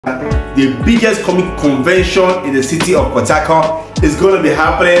The biggest comic convention in the city of Port Harcourt is going to be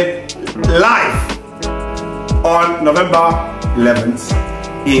happening live on November 11th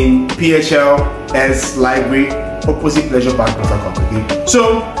in PHLS Library opposite Pleasure Park, Port Harcourt. Okay?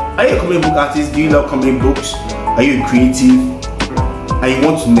 So, are you a comic book artist? Do you love comic books? Are you a creative? And you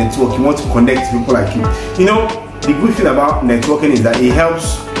want to network, you want to connect people like you? You know, the good thing about networking is that it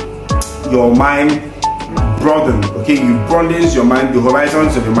helps your mind broaden. Okay, you broadens your mind, the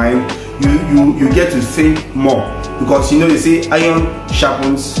horizons of your mind. You get to think more, because you know they say iron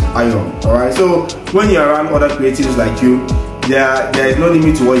sharpens iron. All right, so when you're around other creatives like you, there is no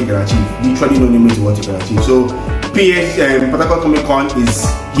limit to what you can achieve. Literally no limit to what you can achieve. So Port Harcourt Comic Con is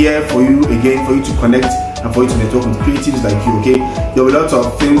here for you again, for you to connect and for you to network with creatives like you. Okay, there were lots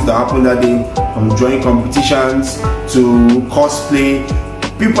of things that happened that day, from drawing competitions to cosplay.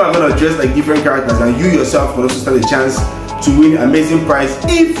 People are gonna dress like different characters, and you yourself will also stand a chance to win amazing prize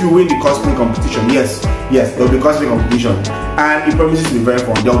if you win the cosplay competition. Yes, there will be cosplay competition, and it promises to be very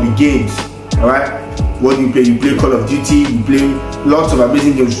fun. There will be games. All right, what do you play? You play Call of Duty. You play lots of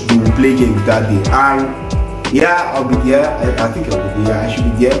amazing games. You will play games that day, and yeah, I'll be there. I think I'll be there. I should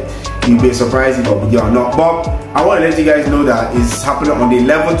be there. You'll be surprised if I'll be there or not. But I want to let you guys know that it's happening on the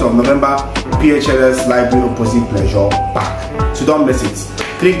 11th of November, PHLS Library opposite Pleasure Park. So don't miss it.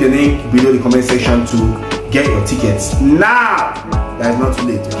 Click the link below the comment section to get your tickets now. That is not too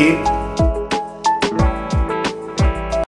late, okay?